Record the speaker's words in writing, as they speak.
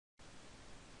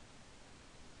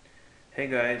Hey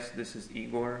guys, this is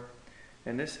Igor.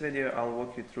 In this video I'll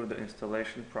walk you through the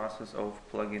installation process of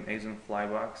plugin Azon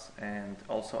FlyBox, and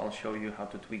also I'll show you how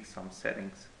to tweak some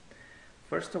settings.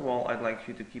 First of all, I'd like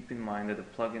you to keep in mind that the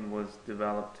plugin was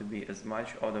developed to be as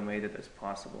much automated as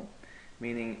possible,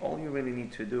 meaning all you really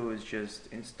need to do is just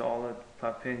install it,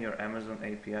 pop in your Amazon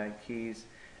API keys,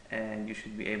 and you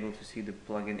should be able to see the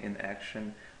plugin in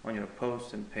action on your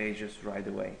posts and pages right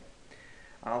away.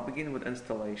 I'll begin with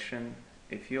installation.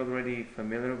 If you're already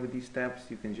familiar with these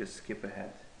steps, you can just skip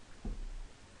ahead.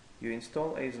 You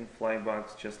install Azon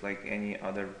FlyBox just like any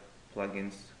other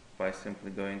plugins by simply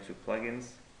going to Plugins,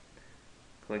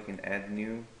 clicking Add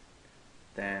New,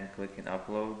 then clicking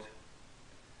Upload,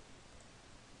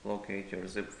 locate your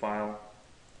zip file,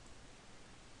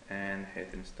 and hit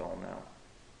Install Now.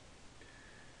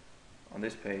 On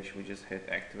this page, we just hit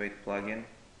Activate Plugin.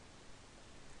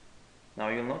 Now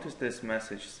you'll notice this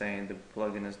message saying the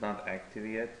plugin is not active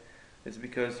yet. It's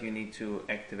because you need to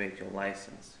activate your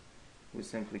license. We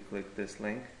simply click this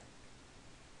link.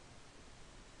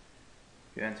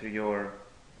 You enter your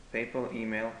PayPal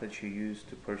email that you use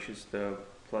to purchase the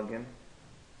plugin.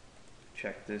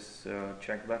 Check this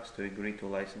checkbox to agree to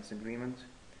license agreement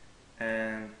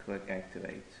and click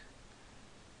Activate.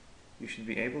 You should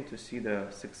be able to see the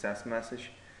success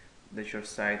message that your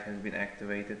site has been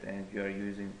activated and you are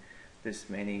using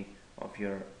this many of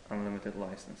your unlimited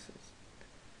licenses.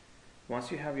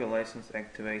 Once you have your license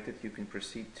activated, you can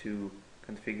proceed to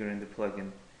configuring the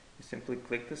plugin. You simply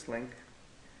click this link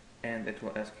and it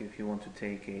will ask you if you want to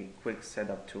take a quick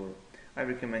setup tour. I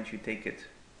recommend you take it.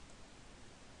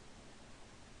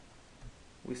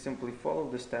 We simply follow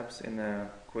the steps in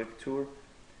a quick tour.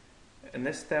 In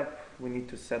this step, we need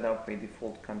to set up a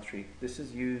default country. This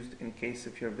is used in case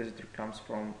if your visitor comes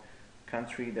from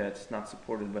country that's not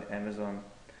supported by Amazon.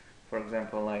 For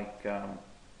example, like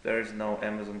there is no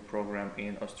Amazon program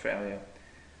in Australia.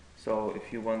 So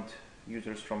if you want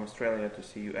users from Australia to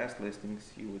see US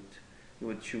listings, you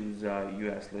would choose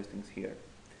US listings here.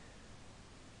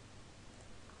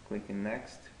 Clicking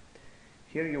Next.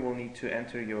 Here you will need to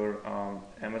enter your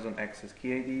Amazon Access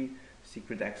Key ID,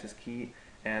 Secret Access Key,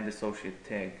 and Associate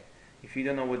Tag. If you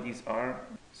don't know what these are,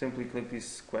 simply click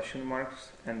these question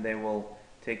marks and they will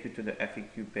take you to the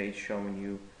FAQ page showing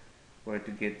you where to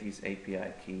get these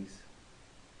API keys.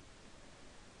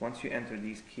 Once you enter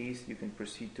these keys, you can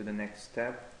proceed to the next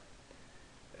step.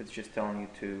 It's just telling you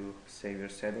to save your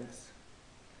settings.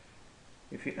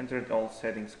 If you entered all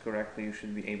settings correctly, you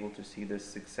should be able to see this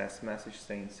success message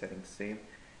saying settings saved.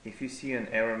 If you see an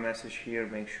error message here,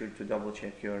 make sure to double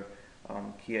check your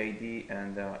key ID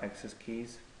and access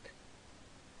keys.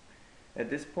 At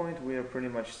this point, we are pretty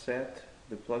much set.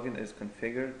 The plugin is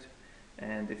configured,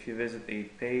 and if you visit a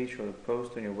page or a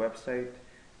post on your website,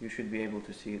 you should be able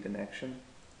to see it in action.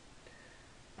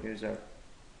 Here's our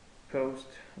post.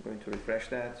 I'm going to refresh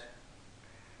that.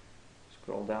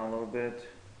 Scroll down a little bit.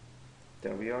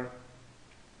 There we are.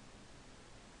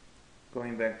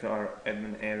 Going back to our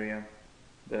admin area,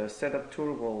 the setup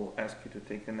tool will ask you to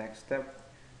take the next step.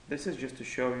 This is just to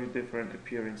show you different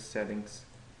appearance settings.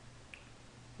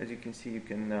 As you can see, you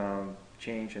can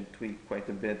change and tweak quite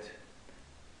a bit,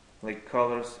 like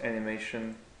colors,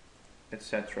 animation,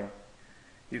 etc.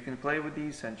 You can play with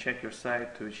these and check your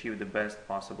site to achieve the best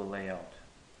possible layout.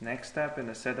 Next step in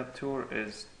the setup tour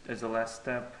is the last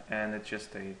step, and it's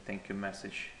just a thank you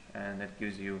message, and it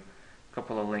gives you a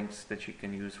couple of links that you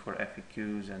can use for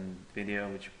FAQs and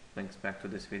video, which links back to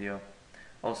this video.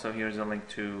 Also, here's a link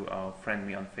to friend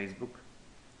me on Facebook.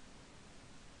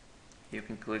 You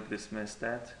can click dismiss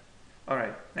that.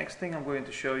 Alright, next thing I'm going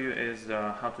to show you is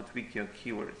how to tweak your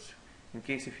keywords. In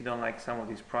case if you don't like some of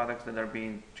these products that are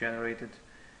being generated,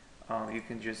 you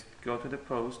can just go to the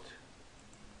post,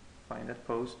 find that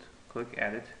post, click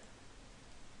edit,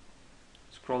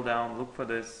 scroll down, look for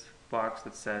this box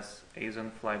that says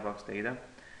Azon FlyBox data,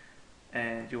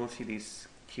 and you will see these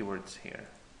keywords here.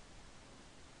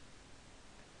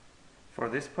 For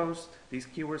this post, these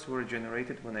keywords were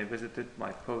generated when I visited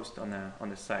my post on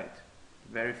the site.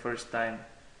 The very first time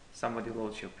somebody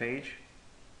loads your page,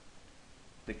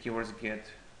 the keywords get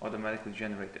automatically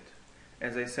generated.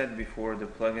 As I said before, the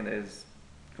plugin is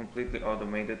completely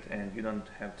automated and you don't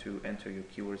have to enter your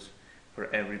keywords for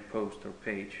every post or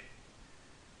page.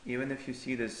 Even if you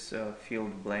see this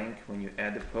field blank when you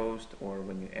add a post or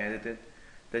when you edit it,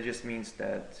 that just means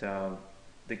that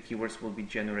the keywords will be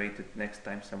generated next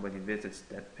time somebody visits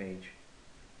that page.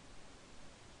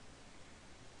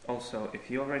 Also, if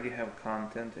you already have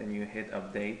content and you hit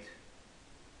update,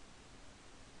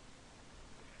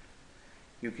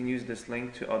 you can use this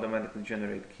link to automatically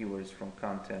generate keywords from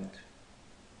content.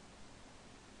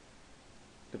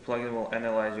 The plugin will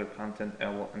analyze your content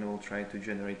and will try to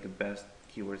generate the best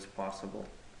keywords possible.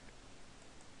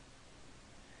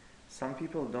 Some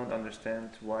people don't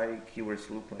understand why keywords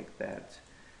look like that.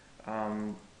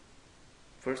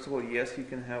 First of all, yes, you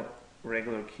can have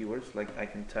regular keywords, like I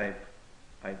can type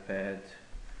iPad,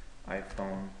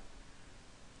 iPhone,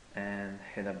 and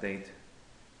hit update.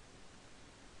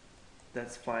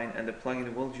 That's fine, and the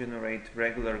plugin will generate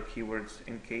regular keywords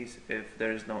in case if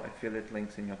there is no affiliate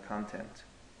links in your content.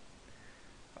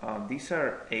 These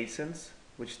are ASINs,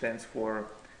 which stands for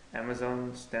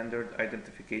Amazon Standard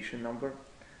Identification Number,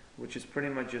 which is pretty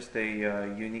much just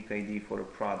a unique ID for a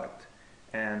product.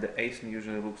 And the ASIN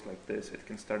usually looks like this. It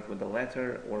can start with a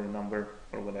letter or a number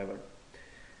or whatever.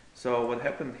 So what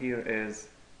happened here is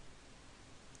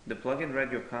the plugin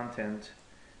read your content,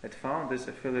 it found this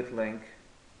affiliate link,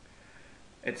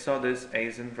 it saw this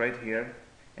ASIN right here,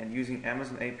 and using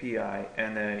Amazon API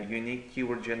and a unique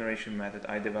keyword generation method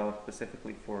I developed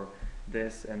specifically for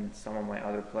this and some of my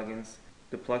other plugins,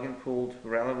 the plugin pulled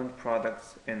relevant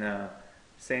products in a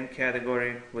same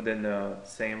category within the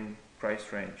same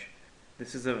price range.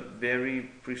 This is a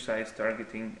very precise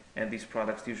targeting, and these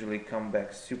products usually come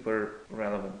back super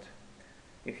relevant.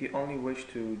 If you only wish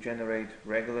to generate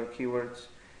regular keywords,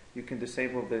 you can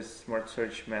disable this smart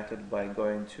search method by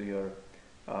going to your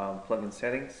plugin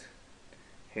settings,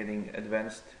 hitting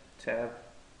Advanced tab,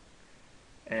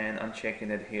 and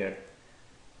unchecking it here.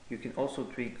 You can also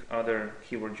tweak other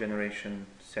keyword generation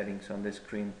settings on this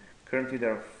screen. Currently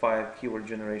there are 5 keyword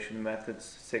generation methods,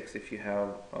 6 if you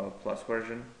have a plus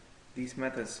version. These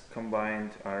methods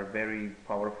combined are very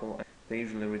powerful, and they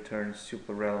usually return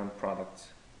super relevant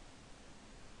products.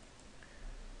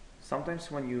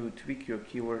 Sometimes when you tweak your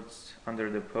keywords under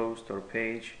the post or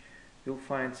page, you'll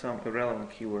find some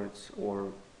irrelevant keywords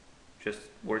or just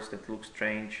words that look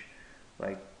strange,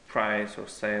 like price or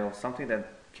sale, something that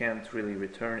can't really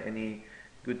return any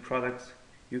good products.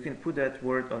 You can put that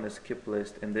word on the skip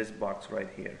list in this box right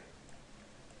here.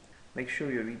 Make sure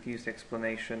you read these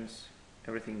explanations.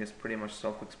 Everything is pretty much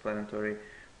self-explanatory.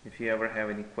 If you ever have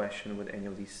any question with any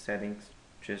of these settings,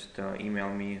 just email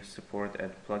me,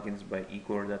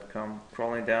 support@pluginsbyigor.com.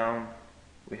 Scrolling down,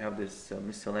 we have this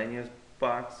miscellaneous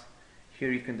box.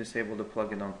 Here you can disable the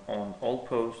plugin on all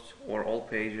posts or all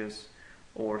pages,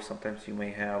 or sometimes you may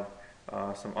have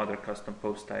some other custom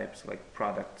post types like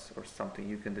products or something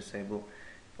you can disable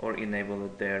or enable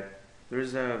it there. There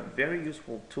is a very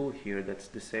useful tool here that's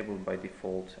disabled by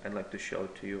default. I'd like to show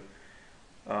it to you.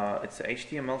 It's a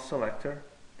HTML selector,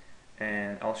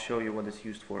 and I'll show you what it's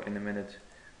used for in a minute.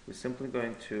 We're simply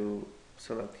going to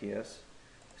select yes,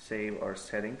 save our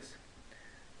settings.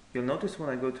 You'll notice when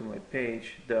I go to my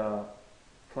page, the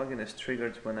plugin is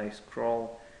triggered when I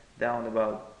scroll down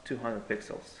about 200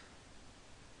 pixels.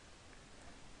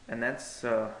 And that's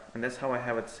how I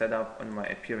have it set up on my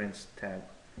appearance tab.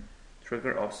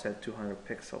 Trigger offset 200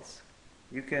 pixels.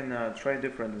 You can try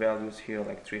different values here,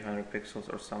 like 300 pixels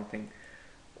or something,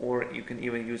 or you can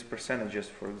even use percentages.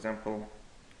 For example,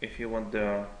 if you want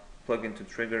the plugin to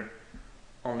trigger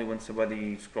only when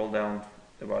somebody scrolls down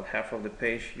about half of the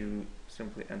page, you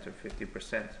simply enter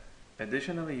 50%.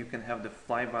 Additionally, you can have the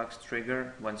FlyBox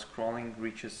trigger when scrolling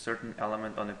reaches certain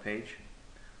element on a page.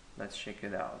 Let's check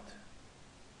it out.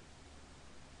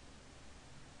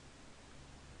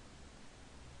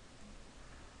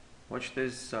 Watch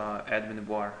this admin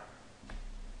bar.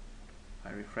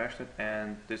 I refreshed it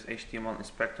and this HTML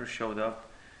inspector showed up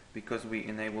because we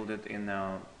enabled it in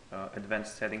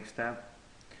advanced settings tab.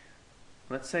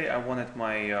 Let's say I wanted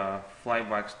my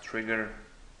FlyBox trigger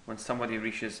when somebody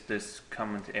reaches this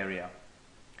comment area.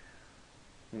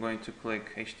 I'm going to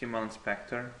click HTML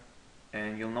inspector,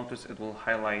 and you'll notice it will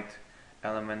highlight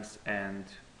elements and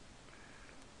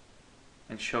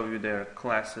show you their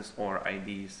classes or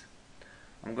IDs.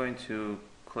 I'm going to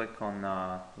click on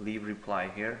leave reply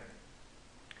here.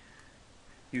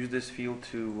 Use this field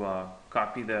to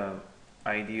copy the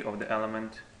ID of the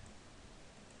element.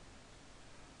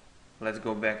 Let's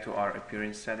go back to our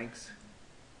appearance settings.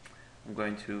 I'm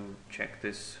going to check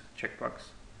this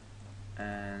checkbox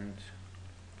and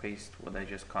paste what I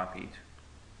just copied.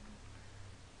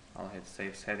 I'll hit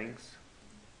save settings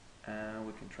and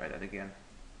we can try that again.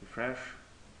 Refresh,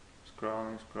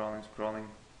 scrolling, scrolling, scrolling.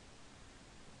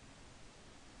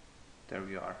 There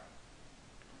we are.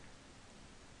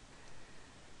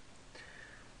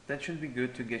 That should be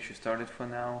good to get you started for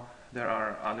now. There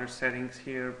are other settings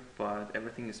here, but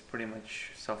everything is pretty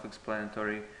much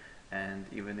self-explanatory, and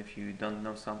even if you don't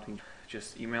know something,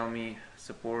 just email me,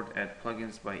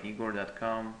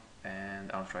 support@pluginsbyigor.com, and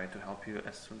I'll try to help you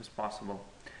as soon as possible.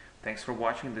 Thanks for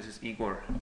watching. This is Igor.